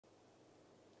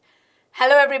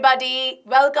Hello everybody,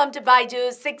 welcome to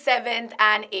BYJU'S 6th, 7th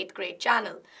and 8th grade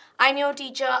channel. I'm your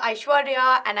teacher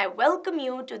Aishwarya and I welcome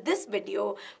you to this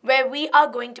video where we are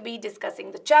going to be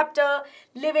discussing the chapter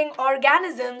Living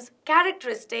Organisms,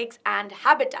 Characteristics and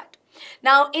Habitat.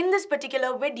 Now in this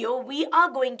particular video, we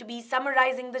are going to be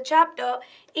summarizing the chapter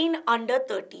in under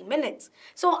 30 minutes.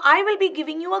 So I will be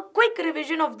giving you a quick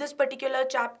revision of this particular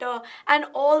chapter and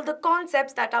all the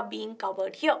concepts that are being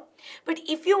covered here. But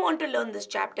if you want to learn this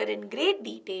chapter in great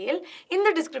detail, in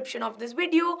the description of this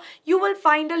video, you will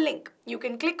find a link. You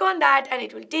can click on that and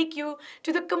it will take you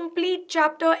to the complete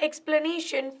chapter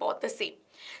explanation for the same.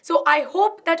 So I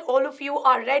hope that all of you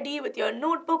are ready with your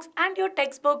notebooks and your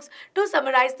textbooks to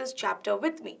summarize this chapter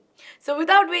with me. So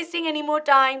without wasting any more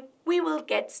time, we will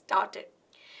get started.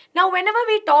 Now whenever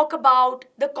we talk about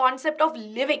the concept of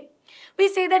living, we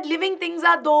say that living things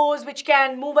are those which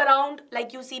can move around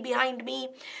like you see behind me.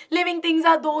 Living things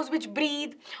are those which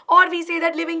breathe, or we say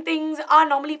that living things are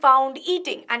normally found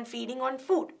eating and feeding on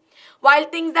food, while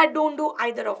things that don't do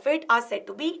either of it are said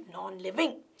to be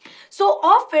non-living. So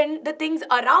often the things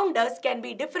around us can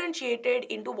be differentiated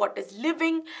into what is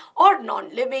living or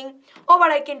non-living, or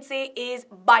what I can say is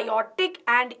biotic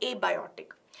and abiotic.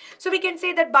 So we can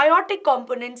say that biotic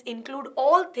components include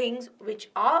all things which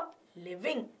are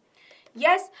living.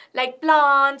 Yes, like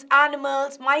plants,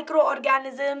 animals,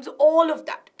 microorganisms, all of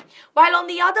that. While on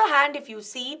the other hand, if you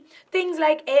see things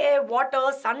like air,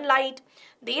 water, sunlight,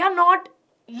 they are not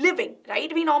living,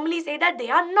 right? We normally say that they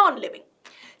are non-living.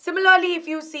 Similarly, if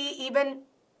you see even,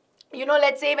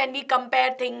 let's say when we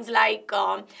compare things like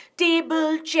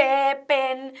table, chair,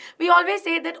 pen, we always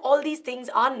say that all these things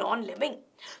are non-living.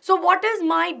 So what is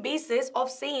my basis of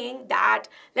saying that,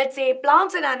 let's say,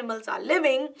 plants and animals are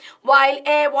living, while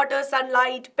air, water,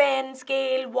 sunlight, pen,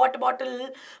 scale, water bottle,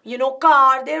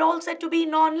 car, they're all said to be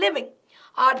non-living?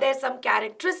 Are there some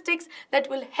characteristics that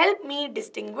will help me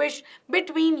distinguish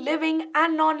between living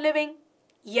and non-living?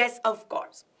 Yes, of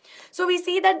course. So we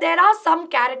see that there are some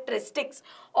characteristics,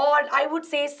 or I would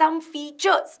say some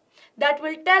features that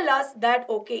will tell us that,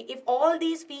 okay, if all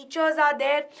these features are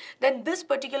there, then this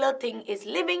particular thing is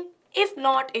living. If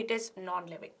not, it is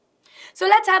non-living. So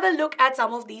let's have a look at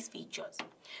some of these features.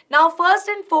 Now, first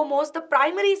and foremost, the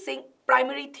primary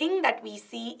thing that we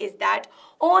see is that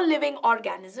all living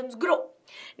organisms grow.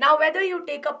 Now, whether you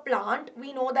take a plant,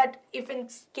 we know that if in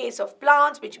case of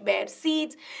plants which bear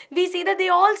seeds, we see that they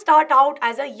all start out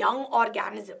as a young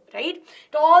organism, right?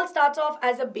 It all starts off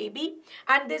as a baby,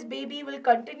 and this baby will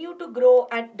continue to grow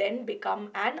and then become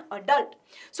an adult.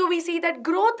 So we see that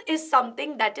growth is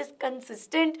something that is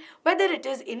consistent, whether it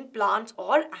is in plants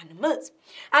or animals.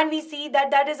 And we see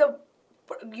that that is a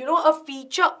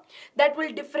feature that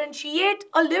will differentiate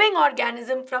a living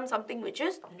organism from something which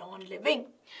is non-living.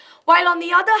 While on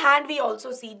the other hand, we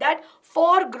also see that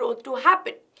for growth to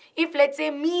happen, if let's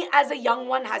say me as a young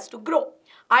one has to grow,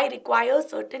 I require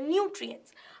certain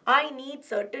nutrients. I need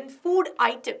certain food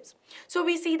items. So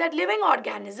we see that living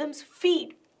organisms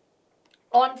feed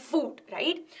on food,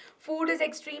 right? Food is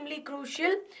extremely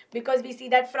crucial because we see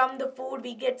that from the food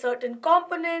we get certain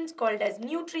components called as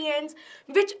nutrients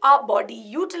which our body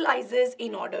utilizes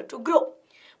in order to grow.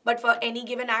 But for any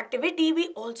given activity, we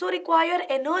also require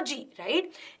energy,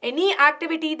 right? Any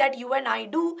activity that you and I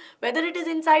do, whether it is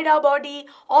inside our body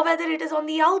or whether it is on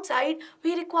the outside,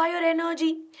 we require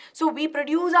energy. So we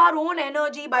produce our own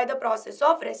energy by the process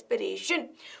of respiration,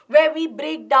 where we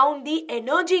break down the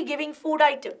energy-giving food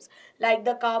items like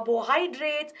the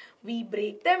carbohydrates. We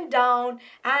break them down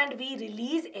and we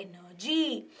release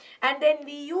energy. And then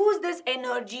we use this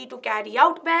energy to carry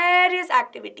out various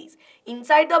activities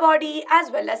inside the body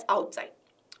as well as outside.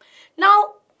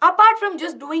 Now, apart from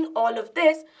just doing all of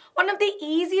this, one of the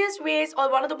easiest ways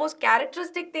or one of the most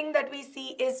characteristic thing that we see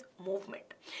is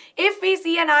movement. If we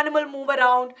see an animal move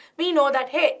around, we know that,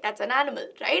 hey, that's an animal,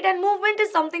 right? And movement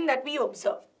is something that we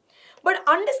observe. But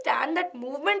understand that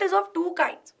movement is of two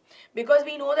kinds, because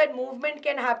we know that movement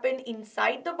can happen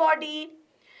inside the body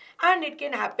and it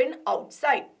can happen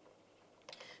outside.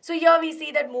 So here we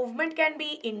see that movement can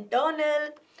be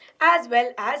internal as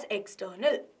well as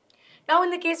external. Now in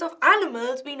the case of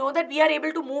animals, we know that we are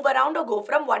able to move around or go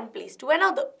from one place to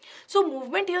another. So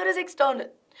movement here is external.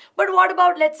 But what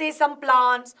about, let's say, some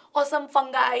plants or some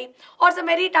fungi or some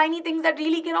very tiny things that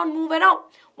really cannot move around?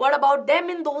 What about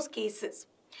them in those cases?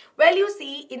 Well, you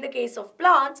see, in the case of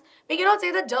plants, we cannot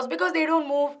say that just because they don't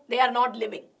move, they are not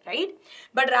living, right?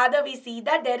 But rather we see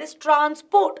that there is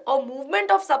transport or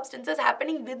movement of substances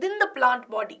happening within the plant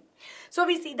body. So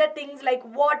we see that things like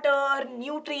water,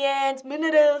 nutrients,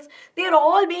 minerals, they are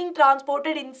all being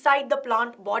transported inside the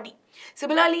plant body.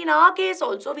 Similarly, in our case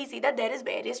also, we see that there is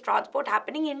various transport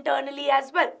happening internally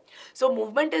as well. So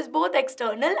movement is both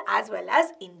external as well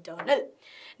as internal.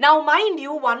 Now, mind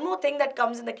you, one more thing that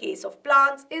comes in the case of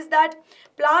plants is that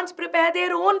plants prepare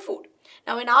their own food.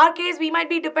 Now, in our case, we might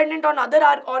be dependent on other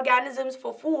organisms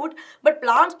for food, but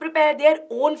plants prepare their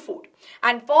own food.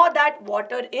 And for that,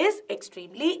 water is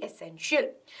extremely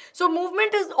essential. So,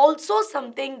 movement is also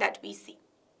something that we see.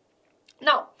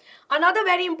 Now, another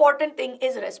very important thing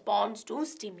is response to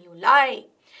stimuli.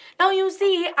 Now you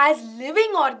see, as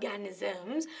living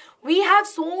organisms, we have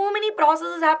so many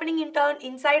processes happening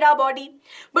inside our body,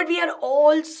 but we are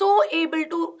also able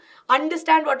to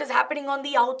understand what is happening on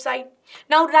the outside.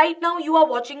 Now, right now you are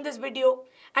watching this video,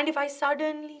 and if I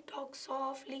suddenly talk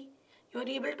softly, you are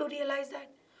able to realize that.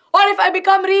 Or if I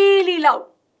become really loud,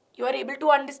 you are able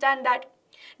to understand that.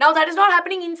 Now that is not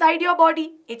happening inside your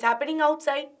body, it's happening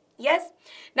outside. Yes.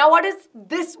 Now what is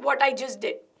this, what I just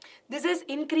did? This is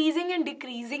increasing and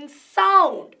decreasing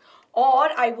sound, or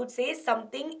I would say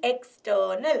something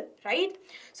external, right?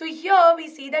 So here we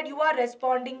see that you are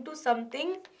responding to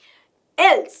something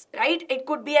else, right? It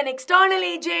could be an external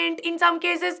agent. In some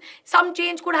cases, some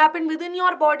change could happen within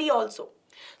your body also.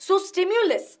 So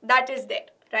stimulus that is there,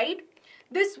 right?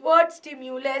 This word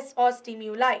stimulus or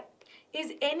stimuli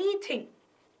is anything,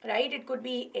 right? It could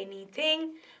be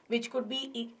anything which could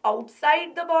be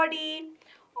outside the body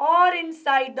or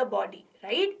inside the body,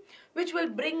 right? Which will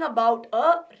bring about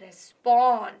a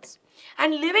response.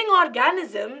 And living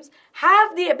organisms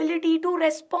have the ability to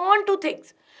respond to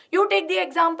things. You take the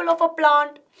example of a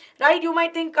plant, right? You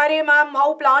might think, "Arey ma'am,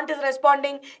 how plant is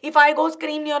responding? If I go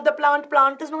scream near the plant,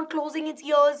 plant is not closing its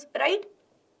ears," right?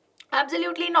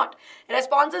 Absolutely not.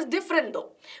 Response is different though.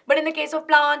 But in the case of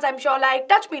plants, I'm sure like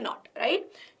touch me not, right?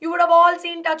 You would have all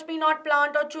seen touch me not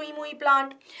plant or chewy mooey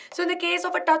plant. So in the case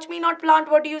of a touch me not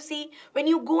plant, what do you see? When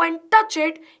you go and touch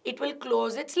it, it will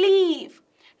close its leaf.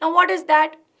 Now what is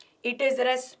that? It is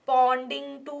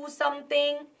responding to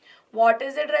something. What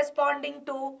is it responding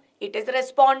to? It is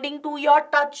responding to your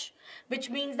touch, which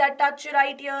means that touch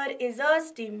right here is a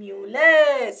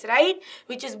stimulus, right?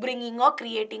 Which is bringing or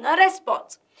creating a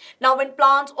response. Now, when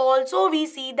plants also, we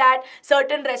see that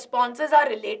certain responses are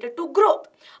related to growth.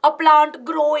 A plant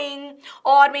growing,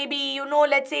 or maybe,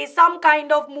 let's say some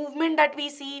kind of movement that we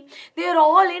see, they are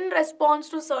all in response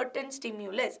to certain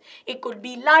stimulus. It could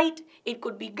be light, it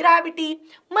could be gravity,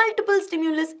 multiple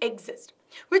stimulus exist.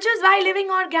 Which is why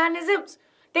living organisms,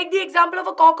 take the example of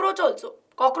a cockroach also.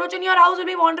 Cockroach in your house will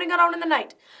be wandering around in the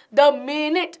night. The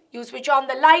minute you switch on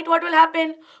the light, what will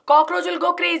happen? Cockroach will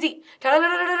go crazy.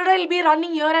 It will be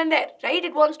running here and there, right?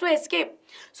 It wants to escape.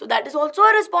 So that is also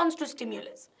a response to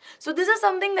stimulus. So this is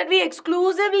something that we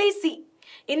exclusively see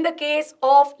in the case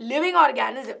of living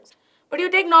organisms. But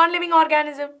you take non-living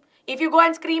organism. If you go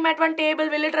and scream at one table,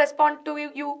 will it respond to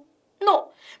you?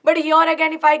 No. But here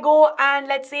again, if I go and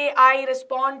let's say I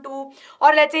respond to,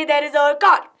 or let's say there is a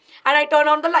car and I turn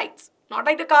on the lights. Not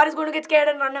like the car is going to get scared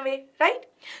and run away, right?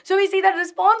 So we see that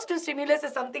response to stimulus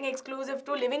is something exclusive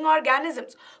to living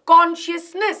organisms.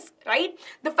 Consciousness, right?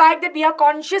 The fact that we are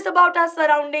conscious about our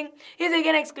surrounding is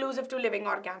again exclusive to living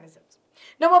organisms.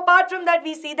 Now, apart from that,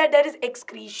 we see that there is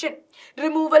excretion,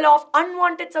 removal of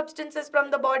unwanted substances from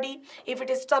the body. If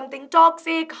it is something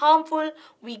toxic, harmful,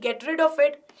 we get rid of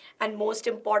it. And most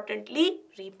importantly,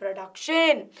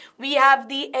 reproduction. We have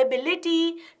the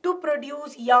ability to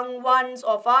produce young ones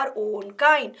of our own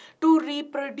kind, to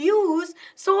reproduce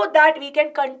so that we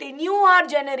can continue our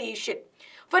generation.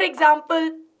 For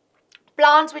example,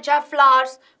 plants which have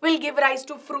flowers will give rise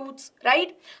to fruits,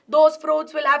 right? Those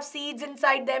fruits will have seeds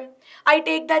inside them. I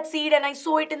take that seed and I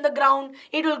sow it in the ground.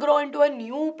 It will grow into a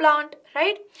new plant,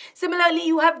 right? Similarly,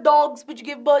 you have dogs which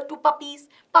give birth to puppies.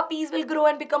 Puppies will grow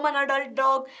and become an adult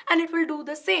dog, and it will do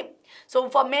the same. So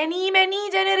for many, many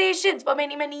generations, for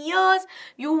many, many years,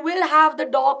 you will have the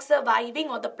dog surviving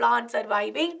or the plant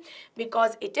surviving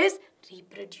because it is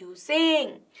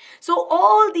reproducing. So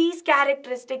all these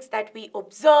characteristics that we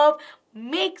observe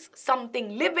makes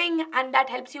something living, and that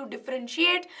helps you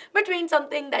differentiate between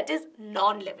something that is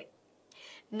non-living.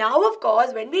 Now, of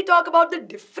course, when we talk about the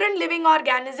different living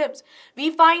organisms, we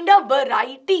find a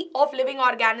variety of living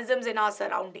organisms in our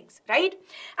surroundings, right?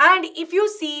 And if you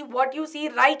see, what you see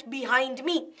right behind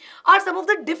me are some of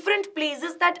the different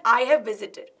places that I have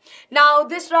visited. Now,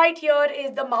 this right here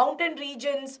is the mountain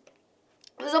regions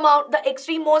The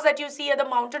extremmost that you see are the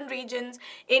mountain regions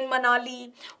in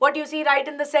Manali. What you see right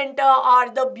in the center are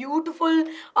the beautiful,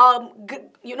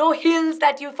 hills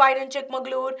that you find in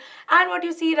Chikmagalur. And what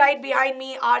you see right behind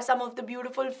me are some of the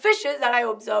beautiful fishes that I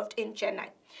observed in Chennai.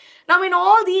 Now, in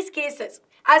all these cases,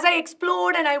 as I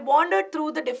explored and I wandered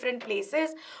through the different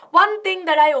places, one thing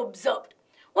that I observed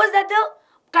was that the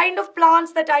kind of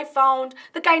plants that I found,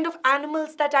 the kind of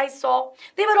animals that I saw,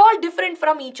 they were all different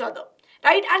from each other,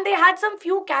 right? And they had some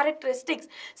few characteristics,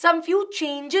 some few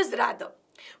changes rather,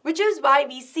 which is why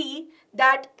we see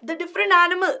that the different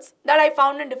animals that I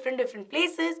found in different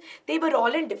places, they were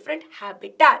all in different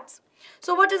habitats.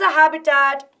 So what is a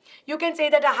habitat? You can say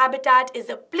that a habitat is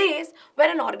a place where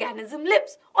an organism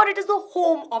lives, or it is the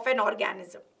home of an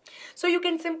organism. So you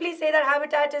can simply say that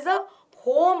habitat is a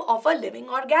home of a living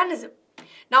organism.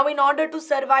 Now, in order to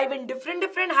survive in different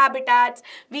habitats,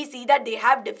 we see that they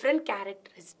have different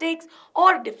characteristics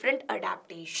or different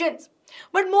adaptations.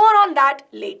 But more on that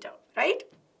later, right?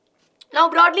 Now,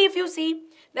 broadly, if you see,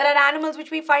 there are animals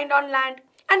which we find on land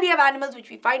and we have animals which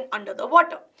we find under the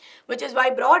water, which is why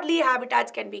broadly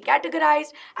habitats can be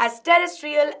categorized as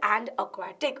terrestrial and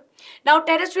aquatic. Now,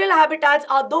 terrestrial habitats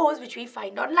are those which we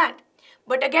find on land.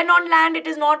 But again, on land, it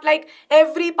is not like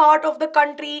every part of the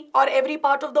country or every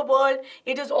part of the world,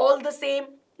 it is all the same.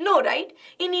 No, right?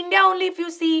 In India only, if you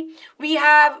see, we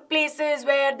have places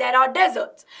where there are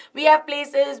deserts. We have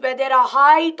places where there are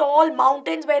high, tall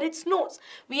mountains where it snows.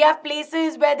 We have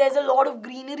places where there's a lot of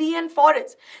greenery and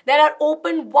forests. There are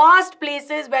open, vast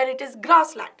places where it is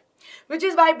grassland. Which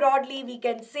is why broadly we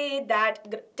can say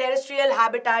that terrestrial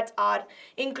habitats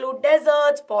include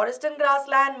deserts, forest and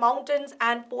grassland, mountains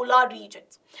and polar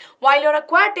regions. While your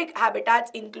aquatic habitats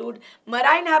include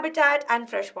marine habitat and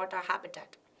freshwater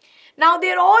habitat. Now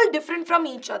they're all different from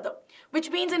each other, which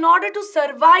means in order to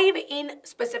survive in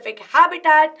specific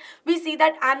habitat, we see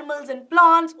that animals and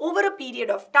plants over a period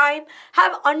of time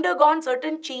have undergone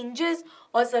certain changes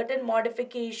or certain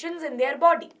modifications in their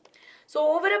body.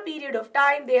 So over a period of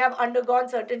time, they have undergone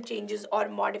certain changes or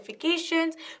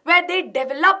modifications where they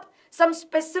develop some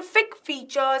specific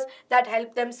features that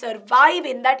help them survive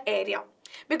in that area.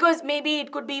 Because maybe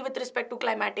it could be with respect to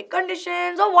climatic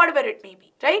conditions or whatever it may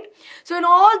be, right? So in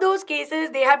all those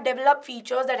cases, they have developed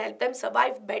features that help them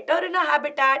survive better in a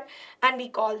habitat, and we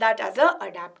call that as an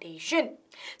adaptation.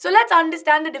 So let's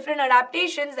understand the different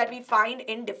adaptations that we find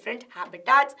in different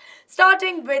habitats,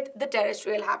 starting with the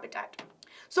terrestrial habitat.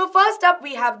 So first up,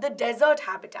 we have the desert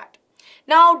habitat.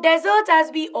 Now, deserts,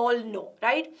 as we all know,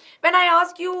 right? When I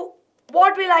ask you,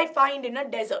 what will I find in a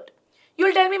desert? You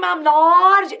will tell me, ma'am,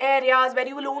 large areas where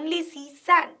you will only see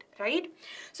sand, right?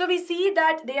 So we see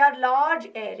that they are large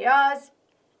areas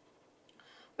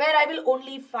where I will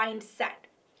only find sand.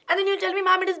 And then you tell me,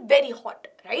 ma'am, it is very hot,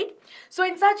 right? So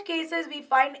in such cases, we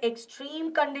find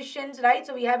extreme conditions, right?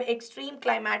 So we have extreme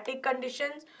climatic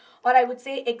conditions, or I would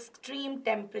say extreme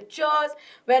temperatures,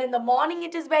 where in the morning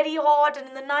it is very hot and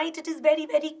in the night it is very,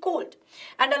 very cold.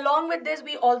 And along with this,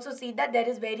 we also see that there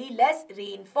is very less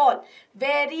rainfall,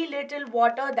 very little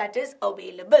water that is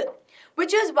available.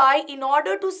 Which is why in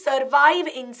order to survive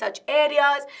in such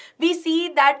areas, we see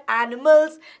that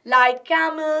animals like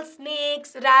camels,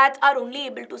 snakes, rats are only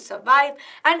able to survive,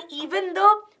 and even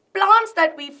the plants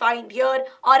that we find here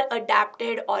are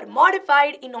adapted or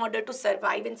modified in order to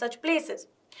survive in such places.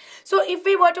 So if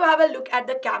we were to have a look at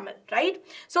the camel, right?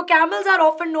 So camels are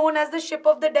often known as the ship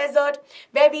of the desert,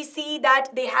 where we see that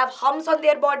they have humps on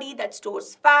their body that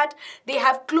stores fat. They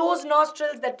have closed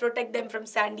nostrils that protect them from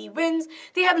sandy winds.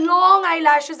 They have long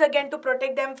eyelashes again to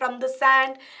protect them from the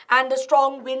sand and the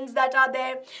strong winds that are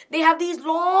there. They have these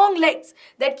long legs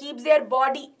that keeps their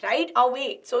body right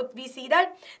away. So we see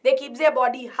that they keep their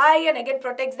body high and again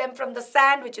protects them from the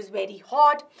sand, which is very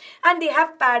hot. And they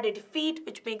have padded feet,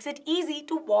 which makes it easy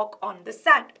to walk on the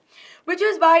sand. Which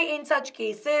is why in such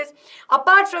cases,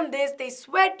 apart from this, they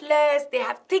sweat less, they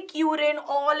have thick urine,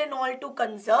 all in all to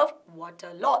conserve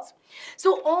water loss.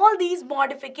 So all these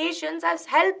modifications have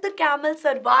helped the camel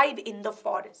survive in the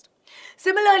forest.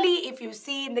 Similarly, if you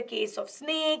see in the case of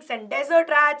snakes and desert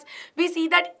rats, we see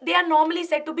that they are normally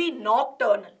said to be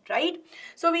nocturnal, right?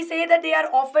 So we say that they are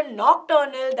often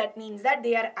nocturnal. That means that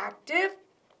they are active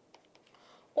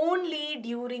only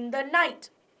during the night.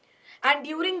 And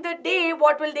during the day,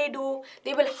 what will they do?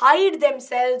 They will hide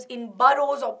themselves in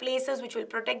burrows or places which will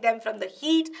protect them from the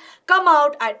heat, come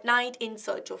out at night in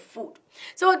search of food.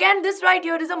 So again, this right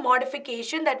here is a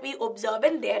modification that we observe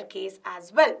in their case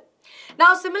as well.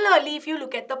 Now similarly, if you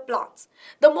look at the plants,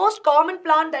 the most common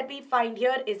plant that we find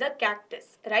here is a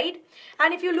cactus, right?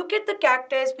 And if you look at the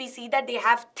cactus, we see that they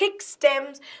have thick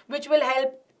stems which will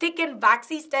help thick and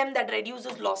waxy stem that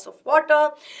reduces loss of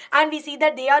water, and we see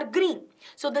that they are green.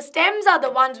 So the stems are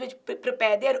the ones which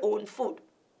prepare their own food.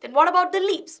 Then what about the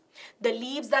leaves? The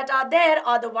leaves that are there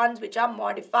are the ones which are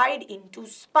modified into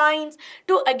spines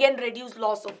to again reduce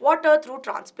loss of water through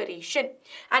transpiration.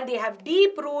 And they have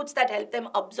deep roots that help them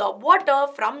absorb water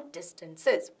from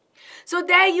distances. So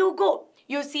there you go.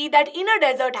 You see that in a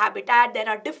desert habitat, there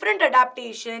are different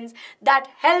adaptations that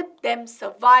help them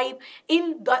survive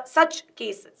in such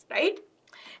cases, right?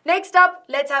 Next up,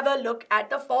 let's have a look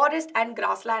at the forest and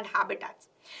grassland habitats.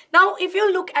 Now, if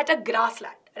you look at a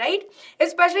grassland, right,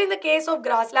 especially in the case of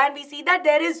grassland, we see that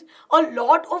there is a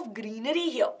lot of greenery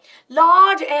here.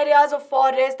 Large areas of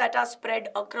forest that are spread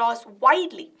across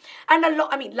widely, and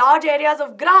large areas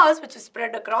of grass which is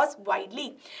spread across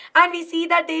widely. And we see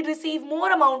that they receive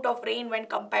more amount of rain when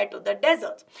compared to the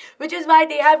deserts, which is why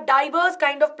they have diverse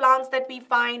kind of plants that we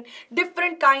find,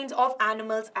 different kinds of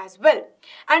animals as well.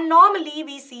 And normally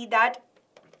we see that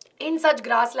in such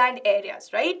grassland areas,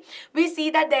 right, we see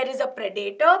that there is a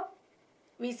predator.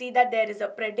 We see that there is a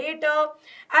predator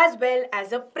as well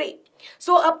as a prey.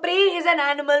 So a prey is an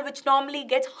animal which normally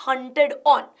gets hunted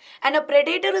on, and a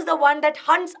predator is the one that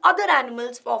hunts other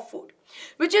animals for food,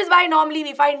 which is why normally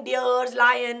we find deers,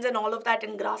 lions and all of that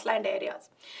in grassland areas.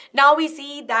 Now we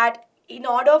see that in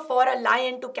order for a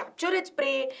lion to capture its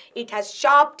prey, it has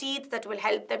sharp teeth that will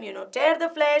help them, tear the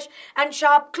flesh, and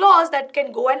sharp claws that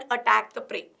can go and attack the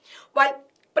prey. While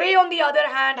prey on the other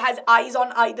hand has eyes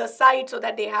on either side so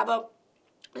that they have a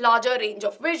larger range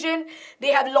of vision.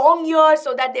 They have long ears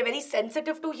so that they're very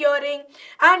sensitive to hearing,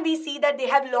 and we see that they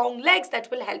have long legs that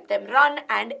will help them run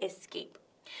and escape.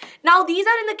 Now these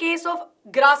are in the case of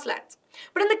grasslands.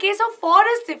 But in the case of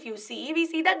forests, if you see, we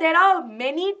see that there are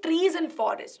many trees in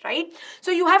forest, right?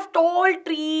 So you have tall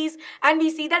trees, and we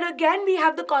see that again we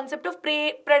have the concept of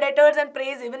predators and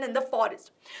prey even in the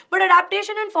forest. But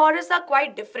adaptation in forests are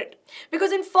quite different,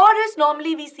 because in forests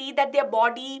normally we see that their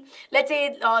body, let's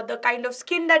say the kind of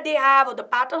skin that they have or the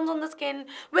patterns on the skin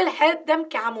will help them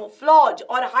camouflage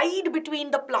or hide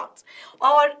between the plants.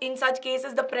 Or in such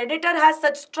cases the predator has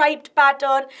such striped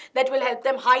pattern that will help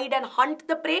them hide and hunt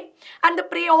the prey. And the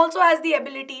prey also has the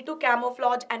ability to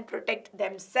camouflage and protect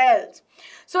themselves.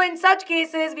 So in such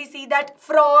cases, we see that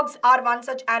frogs are one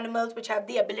such animals which have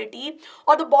the ability,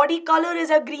 or the body color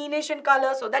is a greenish in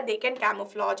color so that they can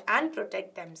camouflage and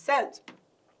protect themselves.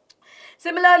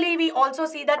 Similarly, we also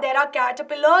see that there are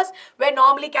caterpillars, where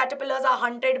normally caterpillars are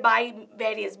hunted by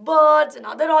various birds and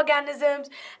other organisms,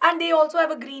 and they also have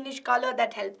a greenish color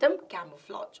that helps them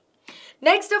camouflage.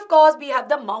 Next, of course, we have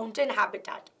the mountain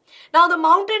habitat. Now the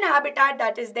mountain habitat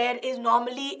that is there is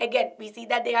normally, again, we see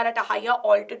that they are at a higher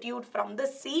altitude from the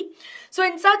sea. So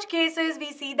in such cases,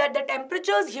 we see that the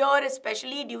temperatures here,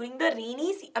 especially during the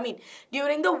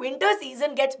during the winter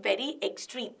season, gets very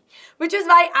extreme, which is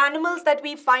why animals that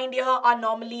we find here are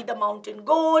normally the mountain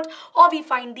goat, or we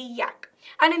find the yak.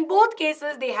 And in both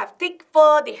cases, they have thick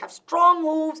fur, they have strong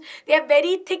hooves, they have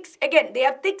very thick, they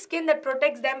have thick skin that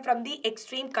protects them from the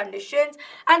extreme conditions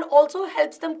and also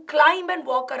helps them climb and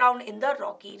walk around in the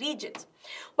rocky regions.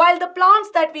 While the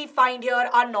plants that we find here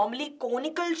are normally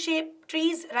conical shaped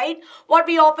trees, right? What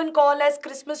we often call as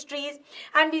Christmas trees.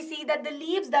 And we see that the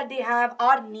leaves that they have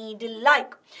are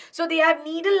needle-like. So they have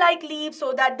needle-like leaves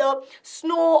so that the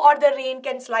snow or the rain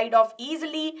can slide off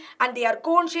easily. And they are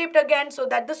cone-shaped again so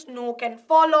that the snow can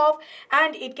fall off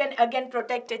and it can again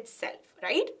protect itself,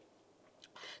 right?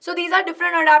 So these are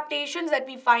different adaptations that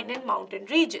we find in mountain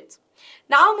regions.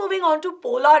 Now moving on to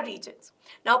polar regions.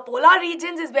 Now polar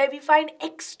regions is where we find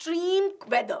extreme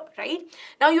weather, right?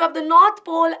 Now you have the North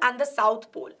Pole and the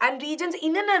South Pole, and regions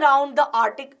in and around the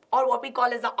Arctic, or what we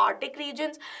call as the Arctic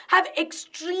regions, have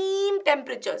extreme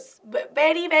temperatures,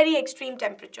 very, very extreme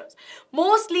temperatures.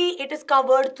 Mostly it is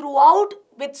covered throughout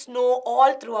with snow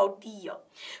all throughout the year,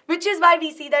 which is why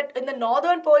we see that in the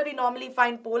northern pole we normally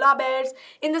find polar bears,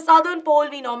 in the southern pole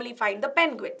we normally find the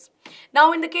penguins.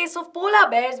 Now in the case of polar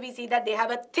bears, we see that they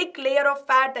have a thick layer of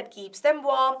fat that keeps them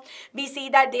warm. We see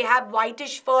that they have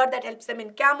whitish fur that helps them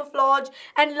in camouflage,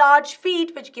 and large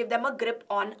feet which give them a grip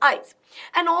on ice.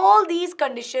 And all these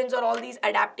conditions or all these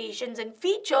adaptations and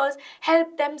features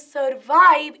help them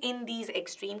survive in these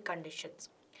extreme conditions.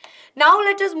 Now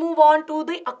let us move on to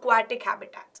the aquatic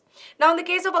habitats. Now in the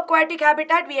case of aquatic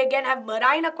habitat, we again have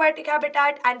marine aquatic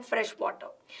habitat and freshwater.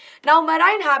 Now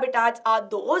marine habitats are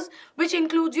those which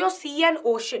includes your sea and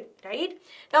ocean, right?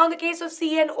 Now in the case of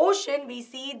sea and ocean, we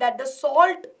see that the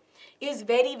salt is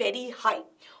very, very high,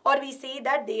 or we say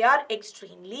that they are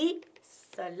extremely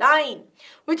saline,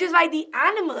 which is why the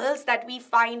animals that we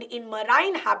find in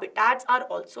marine habitats are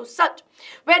also such,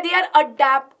 where they are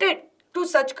adapted to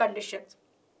such conditions.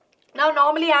 Now,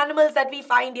 normally animals that we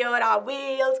find here are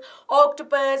whales,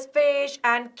 octopus, fish,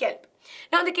 and kelp.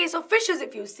 Now, in the case of fishes,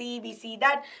 if you see, we see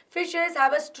that fishes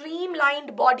have a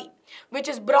streamlined body, which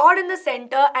is broad in the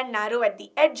center and narrow at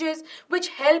the edges, which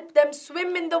help them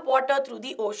swim in the water through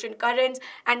the ocean currents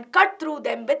and cut through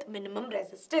them with minimum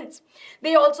resistance.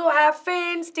 They also have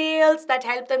fins, tails that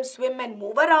help them swim and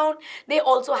move around. They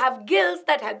also have gills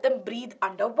that help them breathe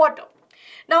underwater.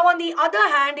 Now, on the other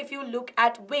hand, if you look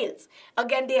at whales,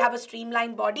 again, they have a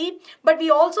streamlined body, but we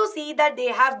also see that they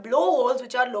have blowholes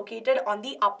which are located on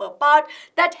the upper part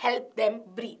that help them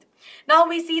breathe. Now,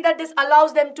 we see that this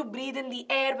allows them to breathe in the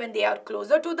air when they are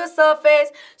closer to the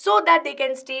surface so that they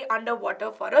can stay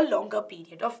underwater for a longer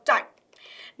period of time.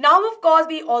 Now, of course,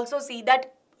 we also see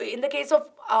that in the case of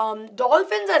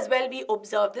dolphins as well, we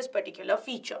observe this particular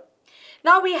feature.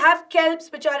 Now we have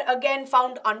kelps which are again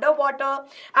found underwater,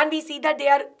 and we see that they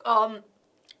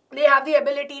have the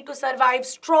ability to survive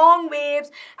strong waves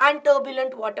and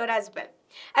turbulent water as well.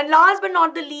 And last but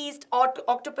not the least,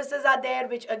 octopuses are there,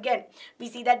 which again we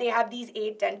see that they have these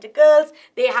 8 tentacles,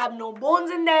 they have no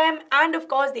bones in them, and of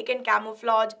course they can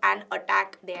camouflage and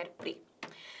attack their prey.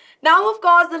 Now, of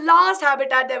course, the last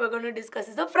habitat that we're going to discuss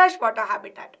is the freshwater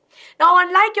habitat. Now,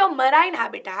 unlike your marine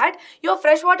habitat, your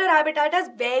freshwater habitat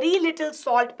has very little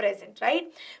salt present,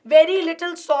 right? Very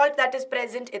little salt that is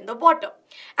present in the water.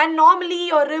 And normally,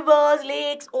 your rivers,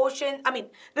 lakes,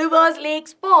 rivers,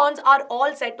 lakes, ponds are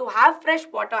all said to have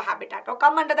freshwater habitat or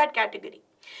come under that category.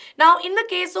 Now, in the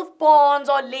case of ponds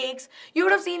or lakes, you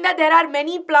would have seen that there are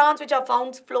many plants which are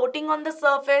found floating on the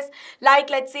surface, like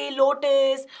let's say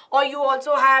lotus, or you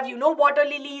also have, water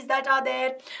lilies that are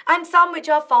there, and some which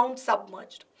are found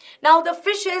submerged. Now, the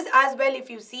fishes as well, if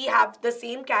you see, have the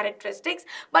same characteristics,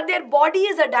 but their body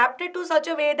is adapted to such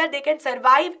a way that they can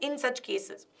survive in such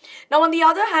cases. Now, on the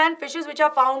other hand, fishes which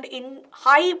are found in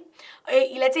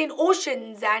let's say in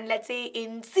oceans and let's say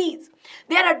in seas,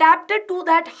 they are adapted to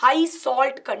that high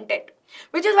salt content,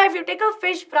 which is why if you take a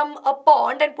fish from a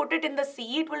pond and put it in the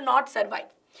sea, it will not survive.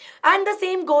 And the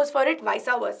same goes for it vice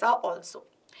versa also.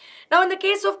 Now, in the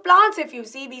case of plants, if you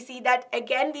see, we see that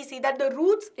the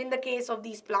roots in the case of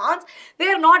these plants, they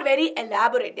are not very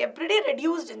elaborate. They are pretty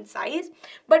reduced in size,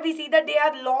 but we see that they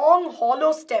have long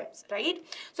hollow stems, right?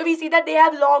 So, we see that they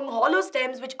have long hollow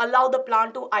stems which allow the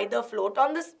plant to either float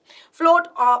on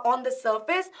the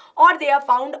surface, or they are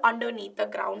found underneath the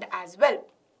ground as well.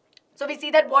 So, we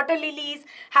see that water lilies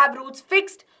have roots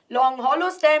fixed, long hollow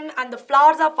stem, and the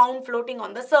flowers are found floating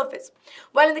on the surface.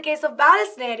 While in the case of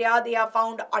Vallisneria, they are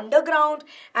found underground,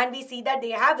 and we see that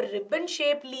they have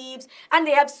ribbon-shaped leaves and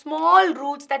they have small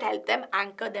roots that help them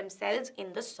anchor themselves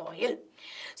in the soil.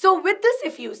 So with this,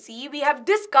 if you see, we have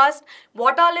discussed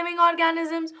what are living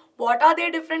organisms, what are their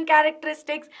different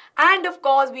characteristics, and of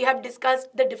course, we have discussed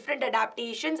the different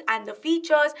adaptations and the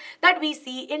features that we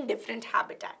see in different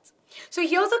habitats. So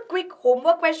here's a quick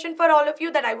homework question for all of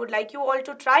you that I would like you all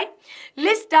to try.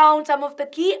 List down some of the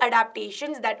key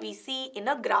adaptations that we see in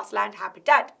a grassland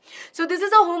habitat. So this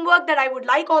is a homework that I would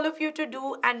like all of you to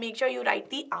do, and make sure you write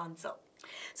the answer.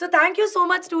 So thank you so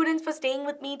much, students, for staying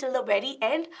with me till the very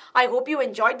end. I hope you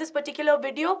enjoyed this particular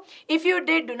video. If you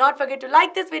did, do not forget to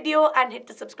like this video and hit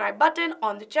the subscribe button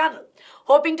on the channel.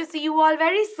 Hoping to see you all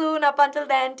very soon. Up until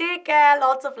then, take care,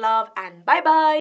 lots of love, and bye-bye.